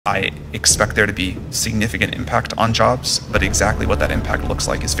I expect there to be significant impact on jobs, but exactly what that impact looks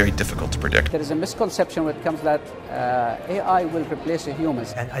like is very difficult to predict. There is a misconception when it comes that AI will replace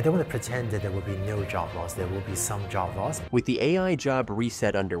humans. And I don't want to pretend that there will be no job loss. There will be some job loss. With the AI job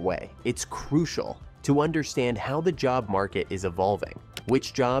reset underway, it's crucial to understand how the job market is evolving,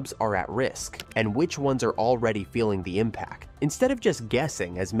 which jobs are at risk, and which ones are already feeling the impact, instead of just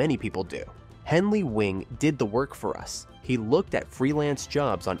guessing as many people do. Henley Wing did the work for us. He looked at freelance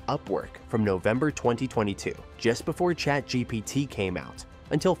jobs on Upwork from November 2022, just before ChatGPT came out,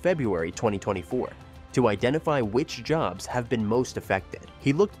 until February 2024, to identify which jobs have been most affected.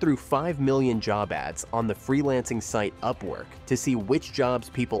 He looked through 5 million job ads on the freelancing site Upwork to see which jobs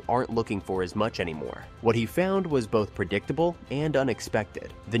people aren't looking for as much anymore. What he found was both predictable and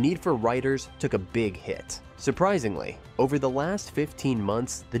unexpected. The need for writers took a big hit. Surprisingly, over the last 15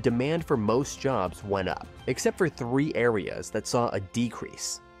 months, the demand for most jobs went up, except for 3 areas that saw a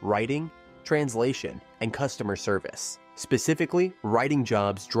decrease: writing, translation, and customer service. Specifically, writing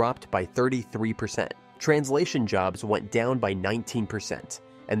jobs dropped by 33%, translation jobs went down by 19%,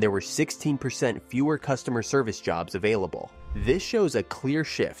 and there were 16% fewer customer service jobs available. This shows a clear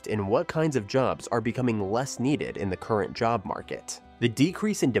shift in what kinds of jobs are becoming less needed in the current job market. The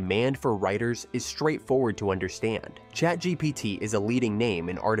decrease in demand for writers is straightforward to understand. ChatGPT is a leading name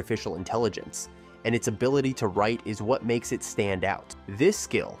in artificial intelligence, and its ability to write is what makes it stand out. This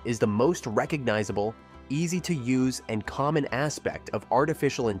skill is the most recognizable, easy to use, and common aspect of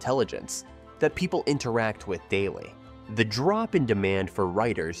artificial intelligence that people interact with daily. The drop in demand for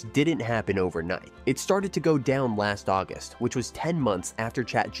writers didn't happen overnight. It started to go down last August, which was 10 months after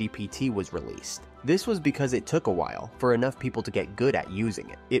ChatGPT was released. This was because it took a while for enough people to get good at using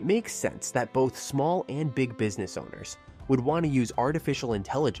it. It makes sense that both small and big business owners would want to use artificial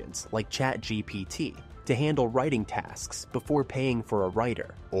intelligence like ChatGPT to handle writing tasks before paying for a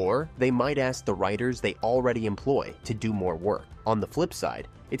writer, or they might ask the writers they already employ to do more work. On the flip side,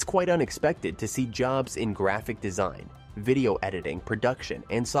 it's quite unexpected to see jobs in graphic design, video editing, production,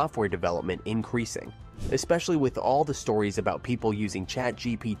 and software development increasing, especially with all the stories about people using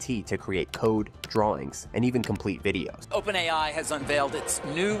ChatGPT to create code, drawings, and even complete videos. OpenAI has unveiled its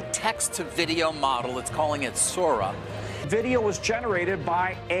new text-to-video model. It's calling it Sora. Video was generated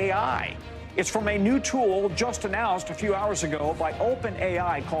by AI. It's from a new tool just announced a few hours ago by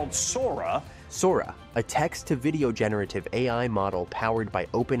OpenAI called Sora. Sora, a text-to-video generative AI model powered by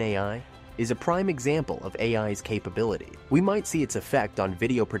OpenAI, is a prime example of AI's capability. We might see its effect on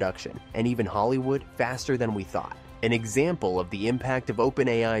video production and even Hollywood faster than we thought. An example of the impact of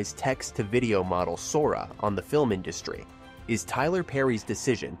OpenAI's text-to-video model Sora on the film industry is Tyler Perry's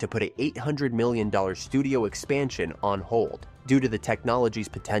decision to put an $800 million studio expansion on hold due to the technology's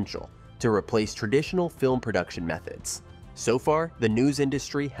potential to replace traditional film production methods. So far, the news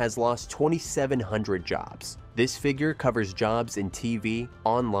industry has lost 2,700 jobs. This figure covers jobs in TV,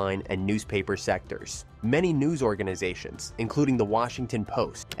 online, and newspaper sectors. Many news organizations, including the Washington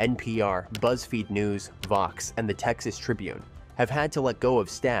Post, NPR, BuzzFeed News, Vox, and the Texas Tribune, have had to let go of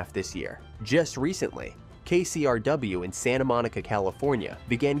staff this year. Just recently, KCRW in Santa Monica, California,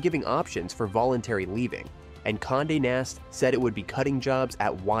 began giving options for voluntary leaving, and Condé Nast said it would be cutting jobs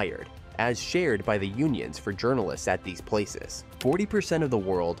at Wired, as shared by the unions for journalists at these places. 40% of the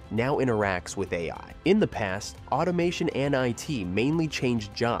world now interacts with AI. In the past, automation and IT mainly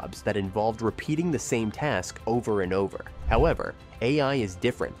changed jobs that involved repeating the same task over and over. However, AI is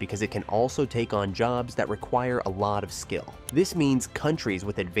different because it can also take on jobs that require a lot of skill. This means countries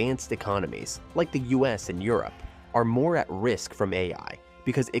with advanced economies, like the US and Europe, are more at risk from AI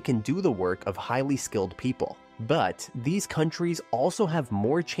because it can do the work of highly skilled people. But these countries also have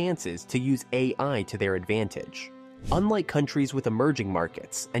more chances to use AI to their advantage. Unlike countries with emerging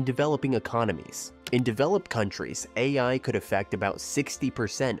markets and developing economies, in developed countries, AI could affect about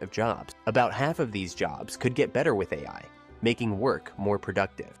 60% of jobs. About half of these jobs could get better with AI, making work more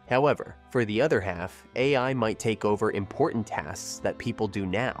productive. However, for the other half, AI might take over important tasks that people do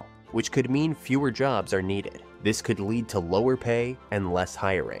now, which could mean fewer jobs are needed. This could lead to lower pay and less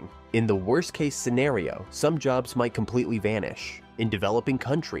hiring. In the worst-case scenario, some jobs might completely vanish. In developing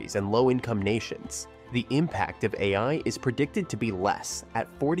countries and low-income nations, the impact of AI is predicted to be less at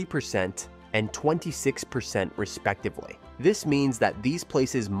 40% and 26% respectively. This means that these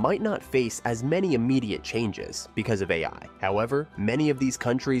places might not face as many immediate changes because of AI. However, many of these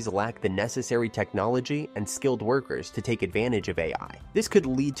countries lack the necessary technology and skilled workers to take advantage of AI. This could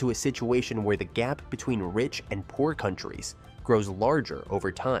lead to a situation where the gap between rich and poor countries grows larger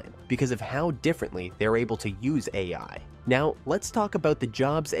over time because of how differently they're able to use AI. Now, let's talk about the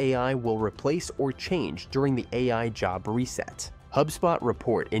jobs AI will replace or change during the AI job reset. HubSpot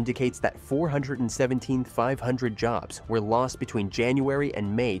report indicates that 417,500 jobs were lost between January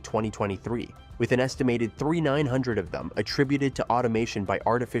and May 2023, with an estimated 3,900 of them attributed to automation by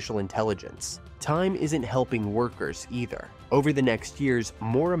artificial intelligence. Time isn't helping workers either. Over the next years,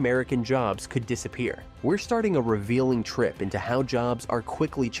 more American jobs could disappear. We're starting a revealing trip into how jobs are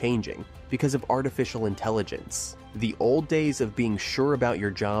quickly changing because of artificial intelligence. The old days of being sure about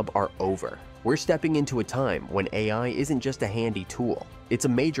your job are over. We're stepping into a time when AI isn't just a handy tool. It's a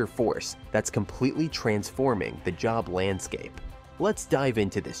major force that's completely transforming the job landscape. Let's dive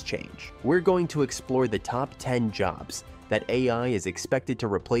into this change. We're going to explore the top 10 jobs that AI is expected to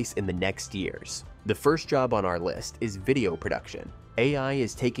replace in the next years. The first job on our list is video production. AI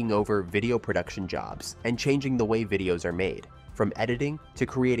is taking over video production jobs and changing the way videos are made, from editing to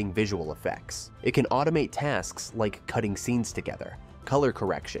creating visual effects. It can automate tasks like cutting scenes together, color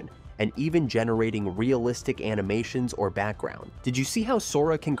correction, and even generating realistic animations or background. Did you see how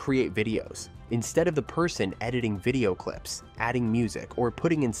Sora can create videos? Instead of the person editing video clips, adding music, or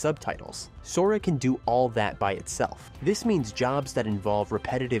putting in subtitles, Sora can do all that by itself. This means jobs that involve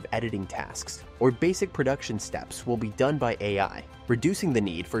repetitive editing tasks or basic production steps will be done by AI, reducing the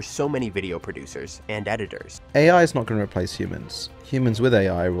need for so many video producers and editors. AI is not going to replace humans. Humans with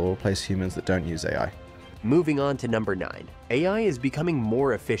AI will replace humans that don't use AI. Moving on to number 9. AI is becoming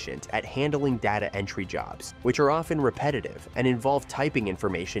more efficient at handling data entry jobs, which are often repetitive and involve typing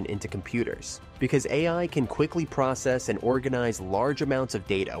information into computers. Because AI can quickly process and organize large amounts of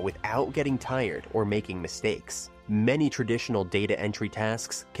data without getting tired or making mistakes, many traditional data entry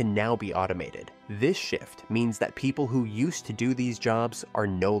tasks can now be automated. This shift means that people who used to do these jobs are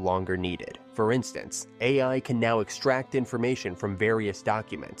no longer needed. For instance, AI can now extract information from various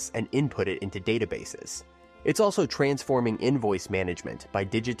documents and input it into databases. It's also transforming invoice management by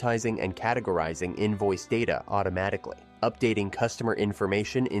digitizing and categorizing invoice data automatically, updating customer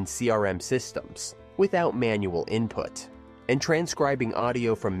information in CRM systems without manual input, and transcribing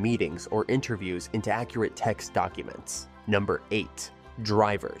audio from meetings or interviews into accurate text documents. Number 8.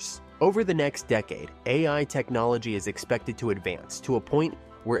 Drivers. Over the next decade, AI technology is expected to advance to a point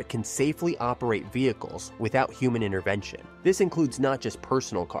where it can safely operate vehicles without human intervention. This includes not just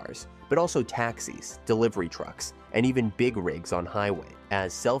personal cars, but also taxis, delivery trucks, and even big rigs on highway.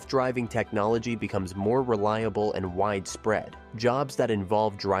 As self-driving technology becomes more reliable and widespread, jobs that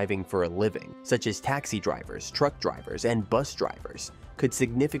involve driving for a living, such as taxi drivers, truck drivers, and bus drivers, could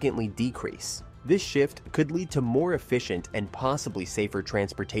significantly decrease. This shift could lead to more efficient and possibly safer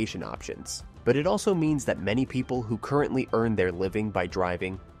transportation options. But it also means that many people who currently earn their living by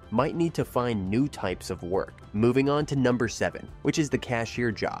driving might need to find new types of work. Moving on to number 7, which is the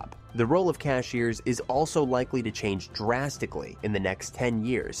cashier job. The role of cashiers is also likely to change drastically in the next 10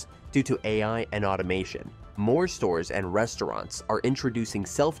 years due to AI and automation. More stores and restaurants are introducing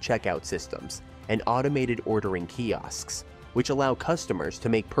self-checkout systems and automated ordering kiosks, which allow customers to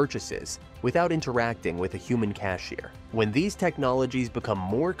make purchases without interacting with a human cashier. When these technologies become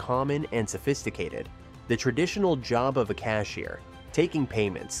more common and sophisticated, the traditional job of a cashier, taking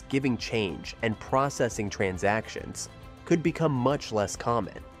payments, giving change, and processing transactions, could become much less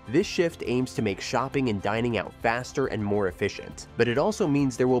common. This shift aims to make shopping and dining out faster and more efficient, but it also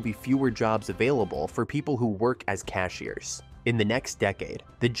means there will be fewer jobs available for people who work as cashiers. In the next decade,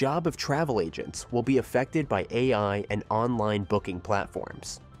 the job of travel agents will be affected by AI and online booking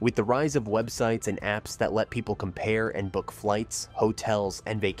platforms. With the rise of websites and apps that let people compare and book flights, hotels,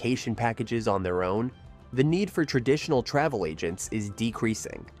 and vacation packages on their own, the need for traditional travel agents is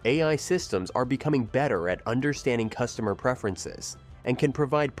decreasing. AI systems are becoming better at understanding customer preferences and can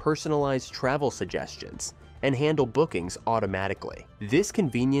provide personalized travel suggestions and handle bookings automatically. This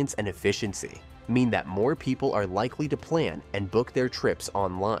convenience and efficiency mean that more people are likely to plan and book their trips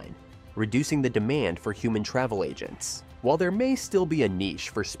online, reducing the demand for human travel agents. While there may still be a niche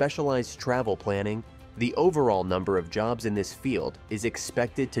for specialized travel planning, the overall number of jobs in this field is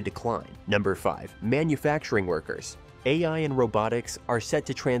expected to decline. Number 5. Manufacturing workers. AI and robotics are set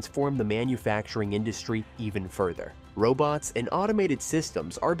to transform the manufacturing industry even further. Robots and automated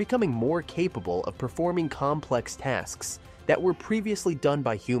systems are becoming more capable of performing complex tasks that were previously done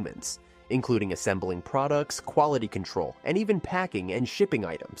by humans, including assembling products, quality control, and even packing and shipping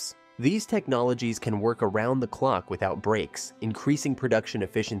items. These technologies can work around the clock without breaks, increasing production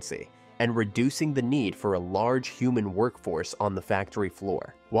efficiency and reducing the need for a large human workforce on the factory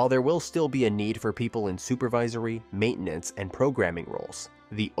floor. While there will still be a need for people in supervisory, maintenance, and programming roles,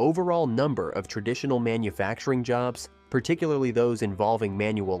 the overall number of traditional manufacturing jobs, particularly those involving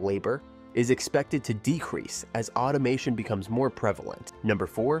manual labor, is expected to decrease as automation becomes more prevalent. Number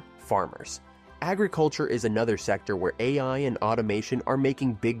 4. Farmers. Agriculture is another sector where AI and automation are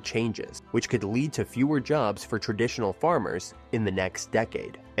making big changes, which could lead to fewer jobs for traditional farmers in the next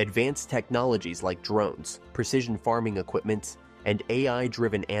decade. Advanced technologies like drones, precision farming equipment, and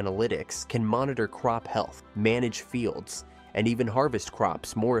AI-driven analytics can monitor crop health, manage fields, and even harvest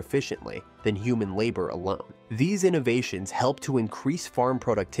crops more efficiently than human labor alone. These innovations help to increase farm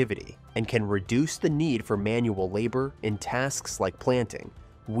productivity and can reduce the need for manual labor in tasks like planting,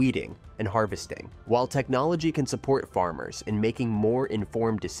 weeding, and harvesting. While technology can support farmers in making more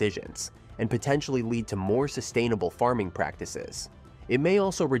informed decisions and potentially lead to more sustainable farming practices, it may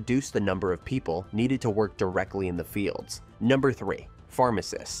also reduce the number of people needed to work directly in the fields. Number 3.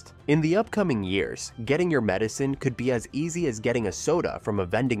 Pharmacist. In the upcoming years, getting your medicine could be as easy as getting a soda from a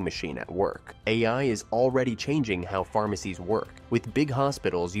vending machine at work. AI is already changing how pharmacies work, with big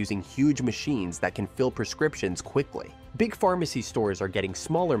hospitals using huge machines that can fill prescriptions quickly. Big pharmacy stores are getting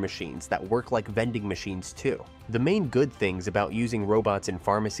smaller machines that work like vending machines too. The main good things about using robots in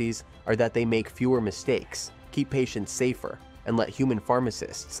pharmacies are that they make fewer mistakes, keep patients safer, and let human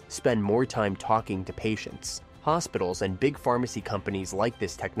pharmacists spend more time talking to patients. Hospitals and big pharmacy companies like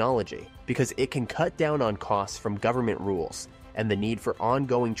this technology because it can cut down on costs from government rules and the need for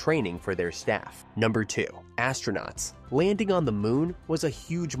ongoing training for their staff. Number 2. Astronauts. Landing on the moon was a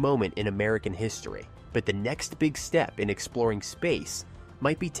huge moment in American history, but the next big step in exploring space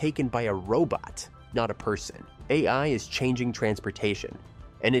might be taken by a robot, not a person. AI is changing transportation,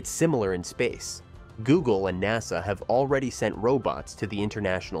 and it's similar in space. Google and NASA have already sent robots to the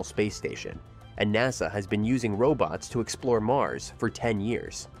International Space Station, and NASA has been using robots to explore Mars for 10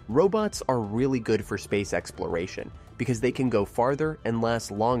 years. Robots are really good for space exploration because they can go farther and last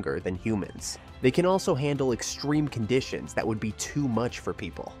longer than humans. They can also handle extreme conditions that would be too much for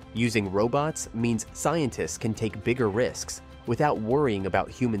people. Using robots means scientists can take bigger risks without worrying about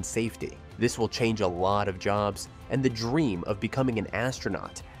human safety. This will change a lot of jobs, and the dream of becoming an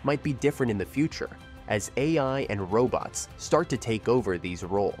astronaut might be different in the future as AI and robots start to take over these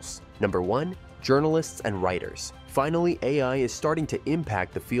roles. Number 1. Journalists and writers. Finally, AI is starting to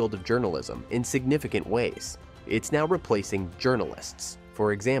impact the field of journalism in significant ways. It's now replacing journalists.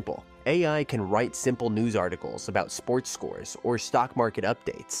 For example, AI can write simple news articles about sports scores or stock market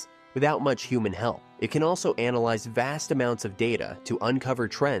updates without much human help. It can also analyze vast amounts of data to uncover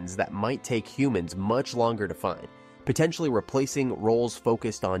trends that might take humans much longer to find, potentially replacing roles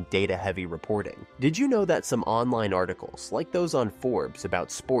focused on data-heavy reporting. Did you know that some online articles, like those on Forbes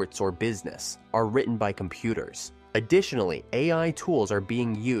about sports or business, are written by computers? Additionally, AI tools are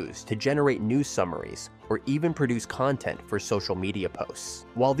being used to generate news summaries or even produce content for social media posts.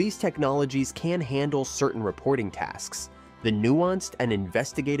 While these technologies can handle certain reporting tasks, the nuanced and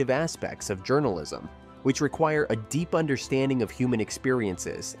investigative aspects of journalism, which require a deep understanding of human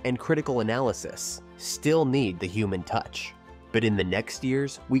experiences and critical analysis, still need the human touch. But in the next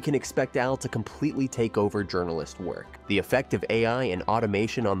years, we can expect AI to completely take over journalist work. The effect of AI and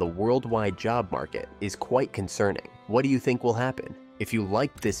automation on the worldwide job market is quite concerning. What do you think will happen? If you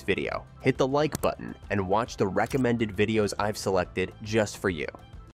liked this video, hit the like button and watch the recommended videos I've selected just for you.